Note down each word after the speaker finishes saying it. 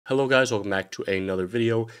Hello guys, welcome back to another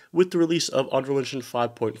video. With the release of Unreal Engine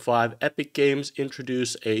 5.5, Epic Games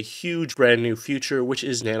introduced a huge brand new feature, which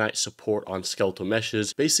is Nanite support on Skeletal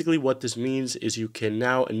Meshes. Basically what this means is you can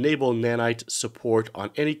now enable Nanite support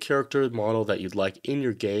on any character model that you'd like in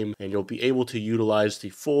your game, and you'll be able to utilize the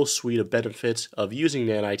full suite of benefits of using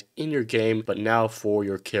Nanite in your game, but now for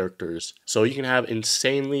your characters. So you can have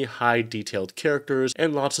insanely high detailed characters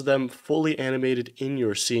and lots of them fully animated in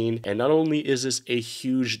your scene. And not only is this a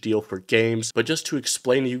huge deal for games, but just to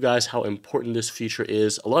explain to you guys how important this feature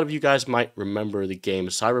is, a lot of you guys might remember the game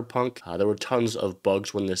Cyberpunk. There were tons of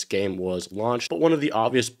bugs when this game was launched, but one of the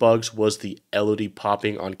obvious bugs was the LOD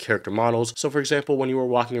popping on character models. So for example, when you were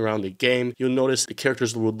walking around the game, you'll notice the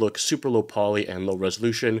characters would look super low poly and low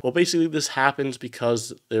resolution. Well, basically this happens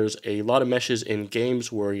because there's a lot of meshes in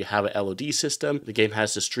games where you have an LOD system. The game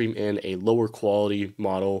has to stream in a lower quality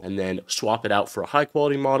model and then swap it out for a high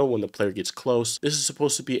quality model when the player gets close. This is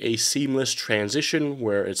supposed to be a seamless transition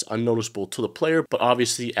where it's unnoticeable to the player, but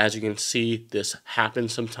obviously as you can see, this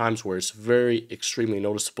happens sometimes where it's very extremely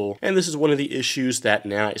noticeable, and this is one of the issues that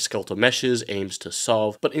Nanite Skeletal Meshes aims to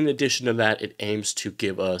solve. But in addition to that, it aims to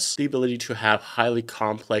give us the ability to have highly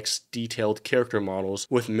complex detailed character models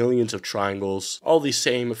with millions of triangles, all the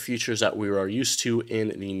same features that we are used to in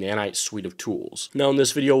the Nanite suite of tools. Now in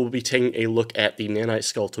this video we'll be taking a look at the Nanite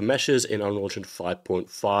Skeletal Meshes in Unreal Engine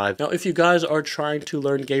 5.5. Now if you guys are trying to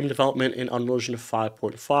learn game development in Unreal Engine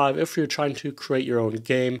 5.5, if you're trying to create your own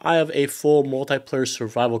game, I have a full multiplayer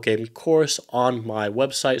survival game course on my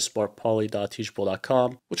website,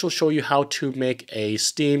 smartpoly.teachable.com, which will show you how to make a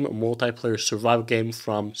Steam multiplayer survival game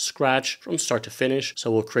from scratch, from start to finish.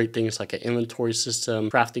 So we'll create things like an inventory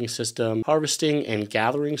system, crafting system, harvesting and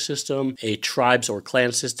gathering system, a tribes or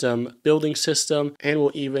clan system, building system, and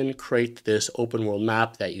we'll even create this open world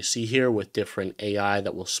map that you see here with different AI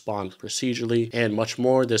that will spawn procedurally and much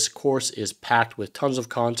more. This course is packed with tons of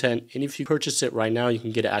content, and if you purchase it right now, you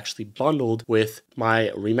can get it actually bundled with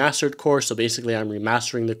my remastered course. So basically I'm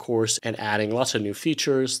remastering the course and adding lots of new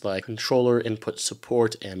features like controller input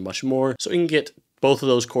support and much more. So you can get both of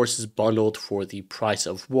those courses bundled for the price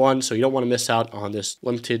of one, so you don't want to miss out on this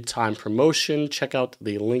limited time promotion. Check out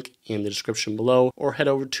the link in the description below or head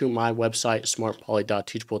over to my website,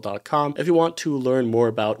 smartpoly.teachable.com, if you want to learn more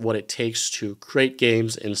about what it takes to create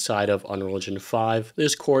games inside of Unreal Engine 5.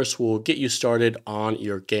 This course will get you started on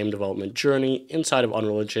your game development journey inside of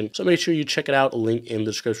Unreal Engine, so make sure you check it out, a link in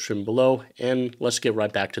the description below, and let's get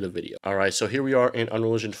right back to the video. Alright, so here we are in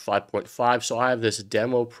Unreal Engine 5.5. So I have this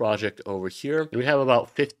demo project over here, and we have about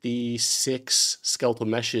 56 skeletal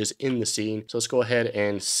meshes in the scene. So let's go ahead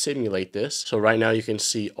and simulate this. So right now you can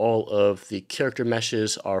see all of the character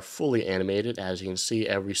meshes are fully animated. As you can see,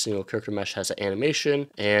 every single character mesh has an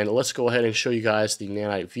animation. And let's go ahead and show you guys the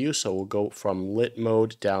Nanite view. So we'll go from lit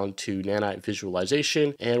mode down to Nanite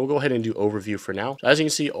visualization, and we'll go ahead and do overview for now. So as you can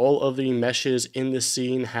see, all of the meshes in this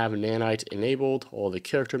scene have Nanite enabled, all the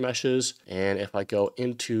character meshes. And if I go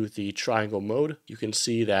into the triangle mode, you can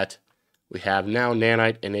see that we have now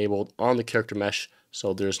Nanite enabled on the character mesh,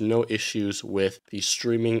 so there's no issues with the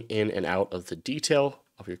streaming in and out of the detail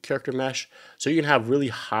of your character mesh. So you can have really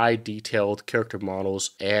high detailed character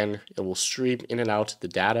models and it will stream in and out the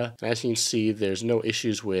data. And as you can see, there's no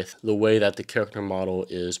issues with the way that the character model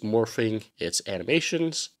is morphing its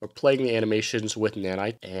animations or playing the animations with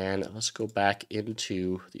Nanite. And let's go back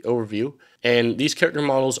into the overview. And these character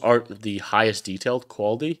models aren't the highest detailed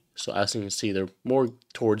quality. So as you can see, they're more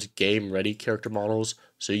towards game ready character models.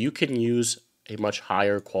 So you can use a much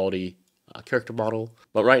higher quality character model,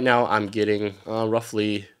 but right now I'm getting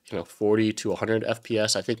roughly 40 to 100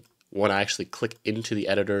 FPS. I think when I actually click into the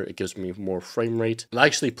editor, it gives me more frame rate. And I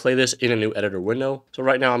actually play this in a new editor window. So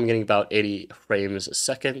right now I'm getting about 80 frames a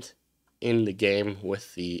second in the game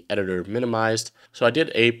with the editor minimized. So I did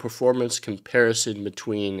a performance comparison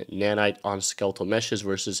between Nanite on Skeletal Meshes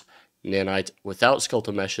versus Nanite without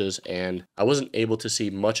Skeletal Meshes, and I wasn't able to see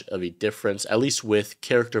much of a difference, at least with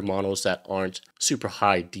character models that aren't super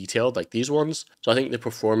high detailed like these ones. So I think the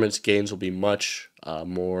performance gains will be much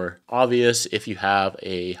more obvious if you have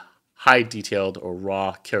a high detailed or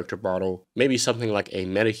raw character model, maybe something like a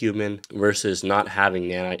metahuman versus not having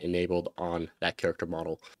Nanite enabled on that character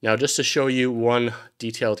model. Now just to show you one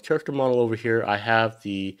detailed character model over here, I have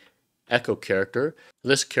the Echo character.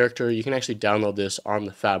 This character, you can actually download this on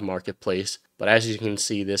the Fab Marketplace, but as you can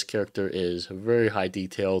see, this character is very high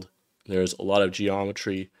detailed. There's a lot of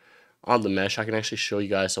geometry on the mesh. I can actually show you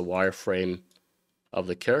guys a wireframe of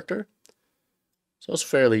the character. So it's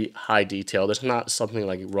fairly high detail. There's not something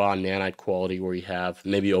like raw nanite quality where you have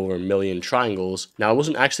maybe over 1,000,000 triangles. Now I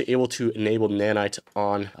wasn't actually able to enable nanite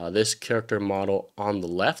on this character model on the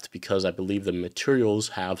left because I believe the materials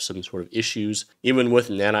have some sort of issues. Even with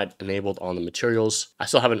nanite enabled on the materials, I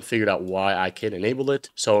still haven't figured out why I can enable it.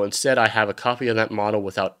 So instead I have a copy of that model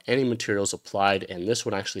without any materials applied, and this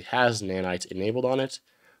one actually has nanite enabled on it.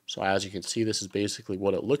 So as you can see, this is basically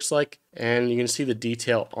what it looks like, and you can see the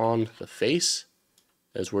detail on the face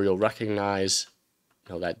is where you'll recognize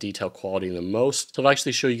that detail quality the most. So I'll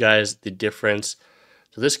actually show you guys the difference.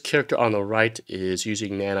 So this character on the right is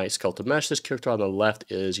using Nanite Skeletal Mesh. This character on the left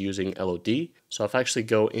is using LOD. So if I actually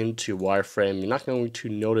go into wireframe, you're not going to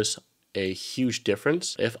notice a huge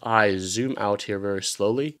difference. If I zoom out here very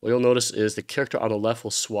slowly, what you'll notice is the character on the left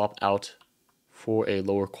will swap out for a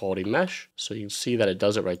lower quality mesh. So you can see that it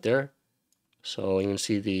does it right there. So you can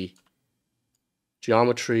see the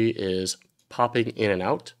geometry is popping in and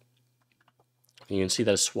out. You can see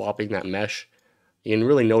that it's swapping that mesh. You can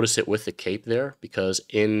really notice it with the cape there, because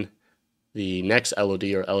in the next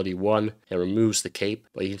LOD or LOD1, it removes the cape.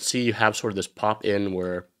 But you can see you have sort of this pop in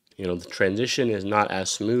where the transition is not as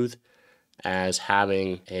smooth as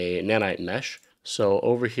having a nanite mesh. So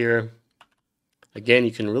over here, again,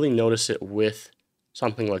 you can really notice it with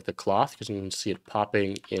something like the cloth, because you can see it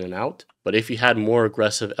popping in and out. But if you had more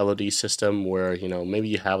aggressive LOD system where, maybe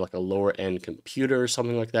you have like a lower end computer or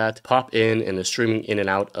something like that, pop in and the streaming in and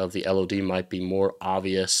out of the LOD might be more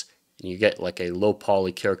obvious. And you get like a low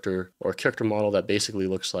poly character or a character model that basically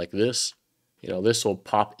looks like this. This will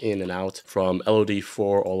pop in and out from LOD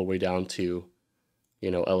 4 all the way down to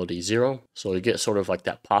LOD 0. So you get sort of like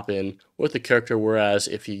that pop in with the character, whereas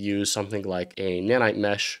if you use something like a nanite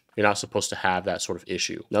mesh, you're not supposed to have that sort of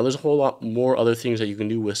issue. Now there's a whole lot more other things that you can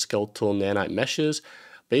do with skeletal nanite meshes.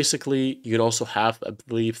 Basically, you can also have, I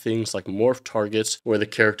believe, things like morph targets where the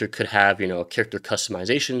character could have, a character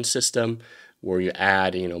customization system where you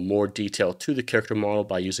add, more detail to the character model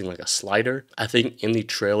by using like a slider. I think in the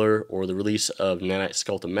trailer or the release of Nanite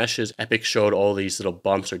Skeletal Meshes, Epic showed all these little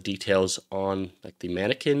bumps or details on like the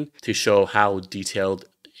mannequin to show how detailed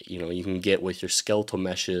you can get with your skeletal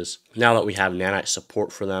meshes now that we have nanite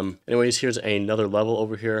support for them. Anyways, here's another level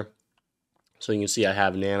over here. So you can see I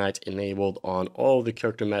have nanite enabled on all the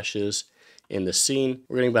character meshes in the scene.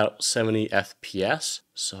 We're getting about 70 FPS.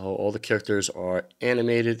 So all the characters are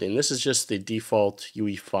animated, and this is just the default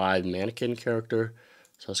UE5 mannequin character.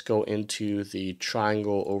 So let's go into the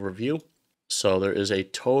triangle overview. So there is a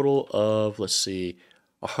total of,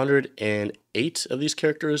 108 of these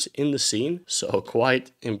characters in the scene. So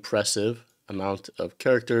quite impressive amount of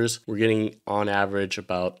characters. We're getting on average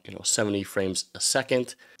about 70 frames a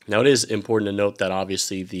second. Now it is important to note that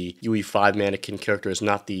obviously the UE5 mannequin character is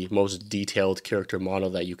not the most detailed character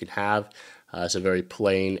model that you can have. It's a very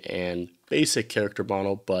plain and basic character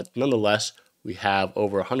model, but nonetheless we have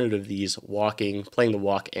over 100 of these playing the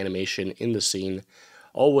walk animation in the scene,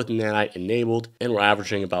 all with nanite enabled, and we're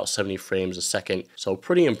averaging about 70 frames a second. So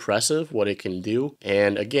pretty impressive what it can do.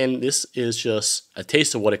 And again, this is just a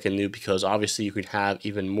taste of what it can do, because obviously you could have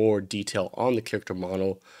even more detail on the character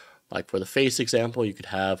model. Like for the face example, you could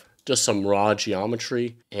have just some raw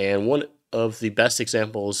geometry. And one of the best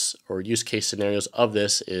examples or use case scenarios of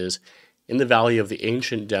this is in the Valley of the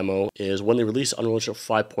Ancient demo. Is when they released Unreal Engine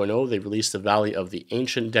 5.0, they released the Valley of the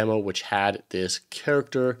Ancient demo, which had this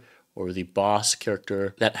character or the boss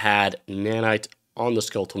character that had nanite on the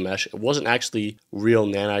skeletal mesh. It wasn't actually real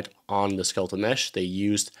nanite on the skeletal mesh. They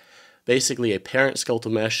used basically a parent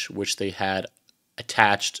skeletal mesh, which they had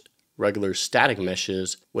attached regular static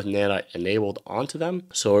meshes with nanite enabled onto them.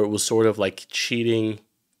 So it was sort of like cheating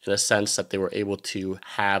in a sense that they were able to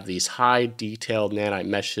have these high detailed nanite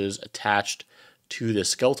meshes attached to the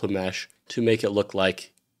skeletal mesh to make it look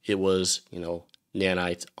like it was,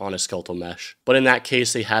 nanite on a skeletal mesh. But in that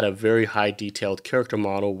case, they had a very high detailed character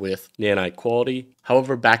model with nanite quality.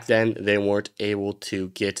 However, back then they weren't able to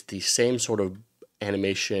get the same sort of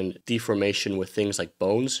animation deformation with things like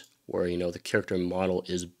bones, where the character model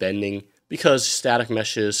is bending, because static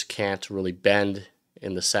meshes can't really bend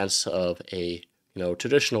in the sense of a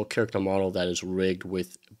traditional character model that is rigged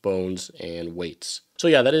with bones and weights. So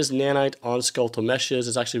yeah, that is nanite on skeletal meshes.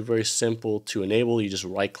 It's actually very simple to enable. You just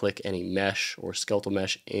right click any mesh or skeletal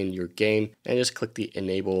mesh in your game and just click the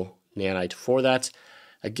enable nanite for that.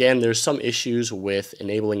 Again, there's some issues with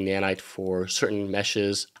enabling nanite for certain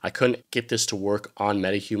meshes. I couldn't get this to work on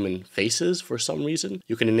metahuman faces for some reason.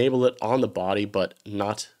 You can enable it on the body, but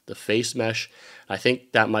not the face mesh. I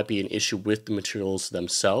think that might be an issue with the materials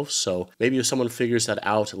themselves. So maybe if someone figures that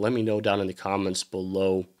out, let me know down in the comments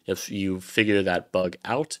below if you figure that bug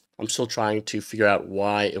out. I'm still trying to figure out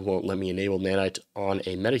why it won't let me enable Nanite on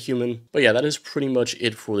a metahuman. But yeah, that is pretty much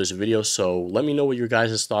it for this video. So let me know what your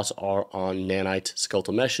guys' thoughts are on Nanite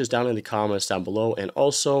Skeletal Meshes down in the comments down below. And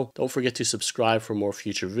also, don't forget to subscribe for more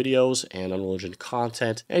future videos and Unreal Engine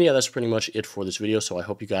content. And yeah, that's pretty much it for this video. So I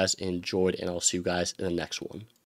hope you guys enjoyed, and I'll see you guys in the next one.